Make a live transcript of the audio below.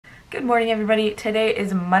Good morning, everybody. Today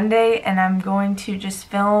is Monday and I'm going to just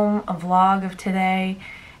film a vlog of today,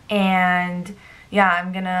 and yeah,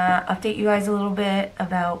 I'm gonna update you guys a little bit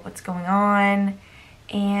about what's going on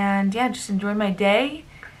and yeah, just enjoy my day.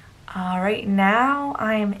 Right now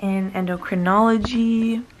I'm in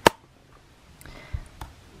endocrinology.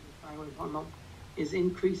 Thyroid hormone is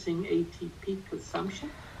increasing ATP consumption.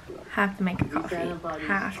 Have to make a coffee.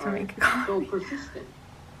 Have to make a coffee. So persistent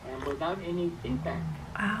and without any feedback.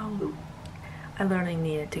 Ow. I literally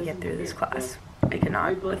needed to get through this class. I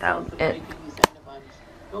cannot without it.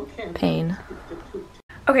 Pain.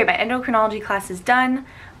 Okay, my endocrinology class is done.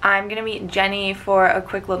 I'm gonna meet Jenny for a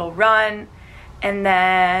quick little run, and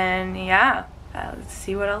then yeah, let's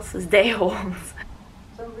see what else this day holds.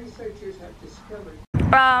 Some researchers have discovered.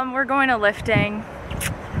 We're going to lifting.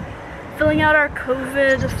 Filling out our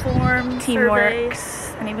COVID form.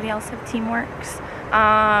 Teamworks. Anybody else have teamworks?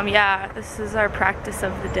 Yeah, this is our practice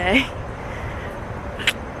of the day.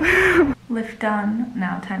 Lift done.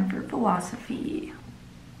 Now time for philosophy.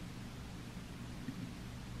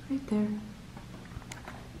 Right there.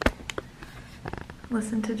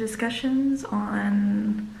 Listen to discussions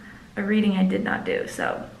on a reading I did not do,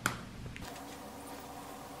 so.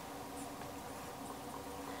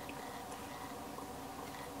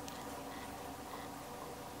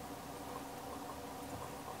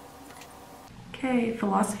 Okay,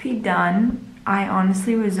 philosophy done. I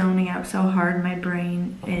honestly was zoning out so hard, my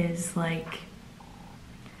brain is like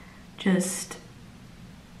just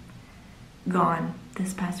gone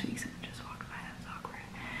this past week. Someone just walked by, that was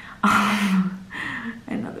awkward.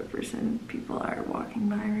 Another person, people are walking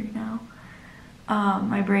by right now.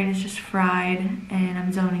 My brain is just fried and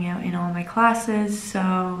I'm zoning out in all my classes,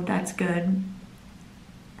 so that's good.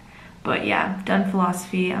 But yeah, done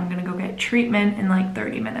philosophy. I'm gonna go get treatment in like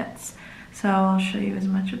 30 minutes. So I'll show you as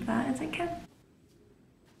much of that as I can.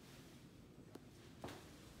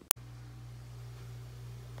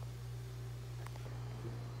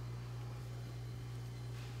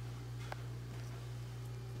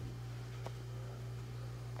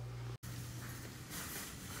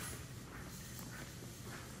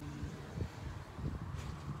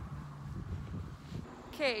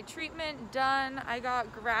 Okay, treatment done. I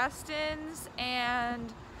got Grastins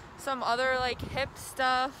and some other like hip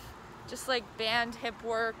stuff. Just like band hip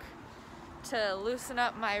work to loosen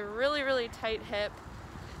up my really tight hip,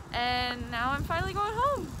 and now I'm finally going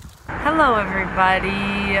home. Hello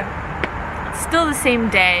everybody. It's still the same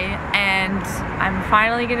day and I'm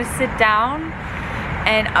finally gonna sit down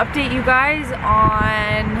and update you guys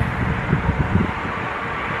on,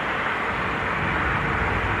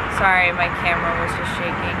 sorry, my camera was just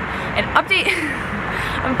shaking,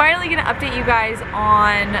 I'm finally gonna update you guys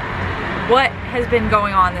on what has been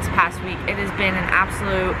going on this past week. It has been an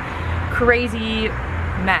absolute crazy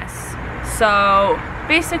mess. So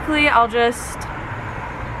basically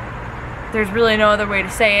there's really no other way to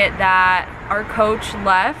say it, that our coach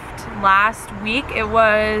left last week. It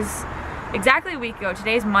was exactly a week ago.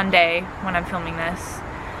 Today's Monday when I'm filming this.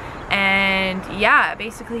 And yeah,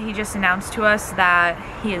 basically he just announced to us that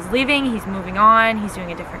he is leaving, he's moving on, he's doing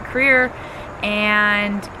a different career.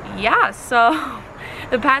 And yeah, so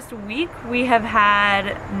the past week we have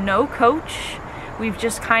had no coach. We've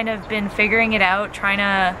just kind of been figuring it out,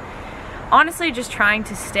 honestly just trying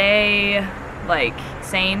to stay like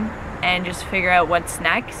sane and just figure out what's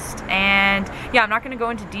next. And yeah, I'm not gonna go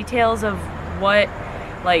into details of what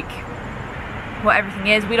everything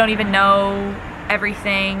is. We don't even know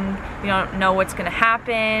everything. We don't know what's gonna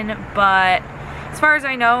happen, but as far as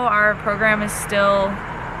I know, our program is still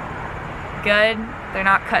good. They're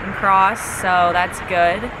not cut and cross, so that's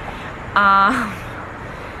good.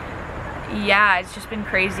 Yeah, it's just been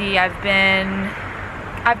crazy. I've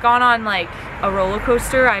gone on like a roller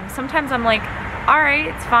coaster. Sometimes I'm like, all right,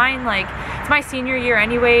 it's fine. Like, it's my senior year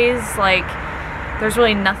anyways. Like, there's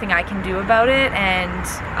really nothing I can do about it, and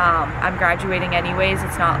I'm graduating anyways.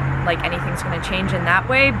 It's not like anything's gonna change in that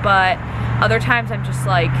way, but other times I'm just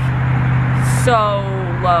like so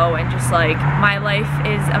low and just like my life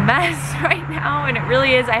is a mess right now, and it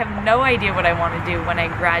really is. I have no idea what I want to do when I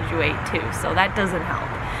graduate too, so that doesn't help.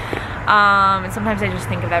 And sometimes I just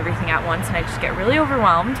think of everything at once and I just get really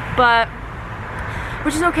overwhelmed, but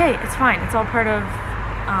which is okay, it's fine. It's all part of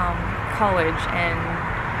college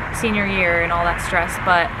and senior year and all that stress.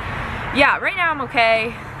 But yeah, right now I'm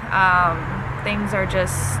okay. Things are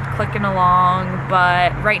just clicking along,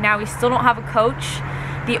 but right now we still don't have a coach.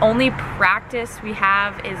 The only practice we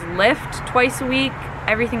have is lift twice a week.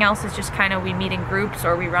 Everything else is just kind of, we meet in groups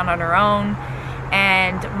or we run on our own.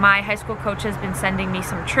 and my high school coach has been sending me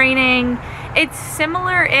some training. It's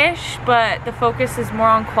similar-ish, but the focus is more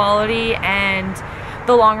on quality, and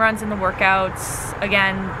the long runs and the workouts,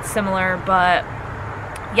 again, similar, but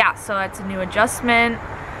yeah, so that's a new adjustment.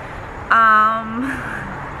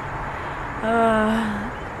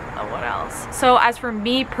 What else? So as for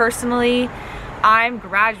me personally, I'm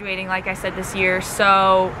graduating, like I said, this year,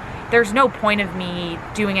 so there's no point of me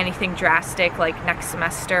doing anything drastic like next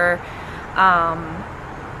semester.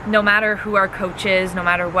 No matter who our coach is, no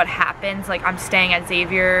matter what happens, like I'm staying at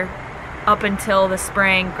Xavier up until the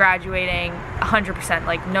spring, graduating 100%,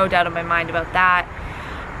 like no doubt in my mind about that.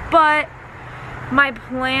 But my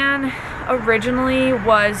plan originally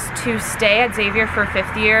was to stay at Xavier for a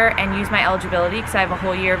 5th year and use my eligibility, because I have a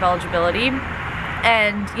whole year of eligibility.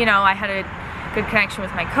 And you know, I had a good connection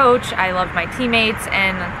with my coach, I loved my teammates,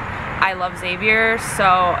 and I love Xavier,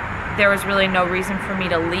 so there was really no reason for me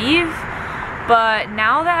to leave. But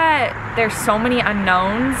now that there's so many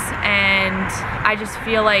unknowns, and I just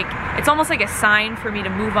feel like it's almost like a sign for me to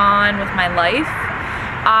move on with my life,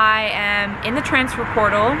 I am in the transfer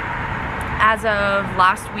portal. As of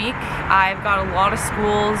last week, I've got a lot of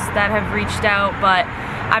schools that have reached out, but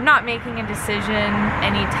I'm not making a decision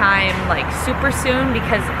anytime like super soon,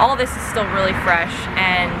 because all this is still really fresh,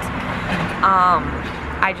 and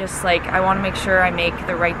I want to make sure I make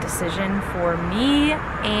the right decision for me.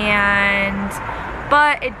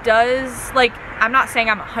 But it does, like, I'm not saying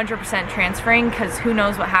I'm 100% transferring, because who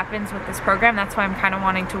knows what happens with this program. That's why I'm kind of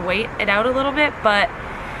wanting to wait it out a little bit, but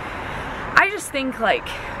I just think, like,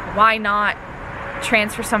 why not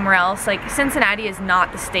transfer somewhere else? Like, Cincinnati is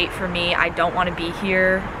not the state for me. I don't want to be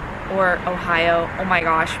here. Or Ohio. Oh my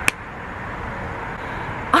gosh.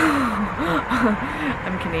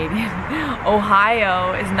 I'm Canadian.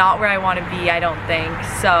 Ohio is not where I want to be, I don't think.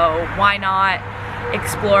 So why not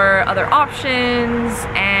explore other options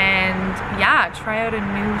and yeah, try out a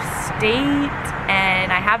new state.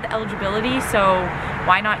 And I have the eligibility, so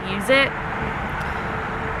why not use it?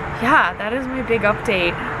 Yeah, that is my big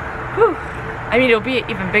update. Whew. I mean, it'll be an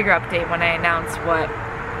even bigger update when I announce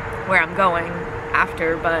where I'm going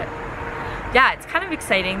after, but yeah, it's kind of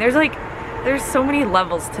exciting. There's so many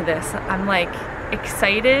levels to this. I'm like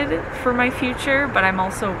excited for my future, but I'm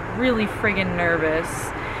also really friggin' nervous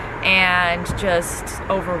and just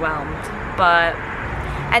overwhelmed.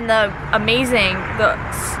 And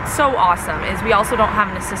so awesome is we also don't have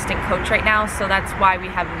an assistant coach right now, so that's why we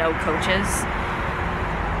have no coaches.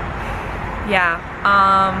 Yeah,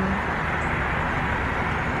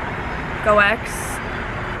 go X.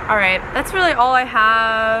 Alright, that's really all I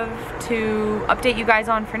have to update you guys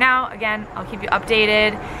on for now. Again, I'll keep you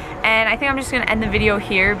updated, and I think I'm just going to end the video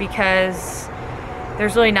here because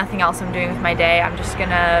there's really nothing else I'm doing with my day. I'm just going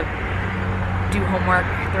to do homework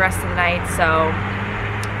the rest of the night, so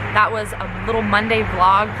that was a little Monday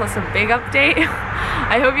vlog plus a big update.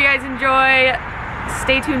 I hope you guys enjoy.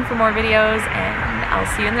 Stay tuned for more videos, and I'll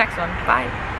see you in the next one. Bye!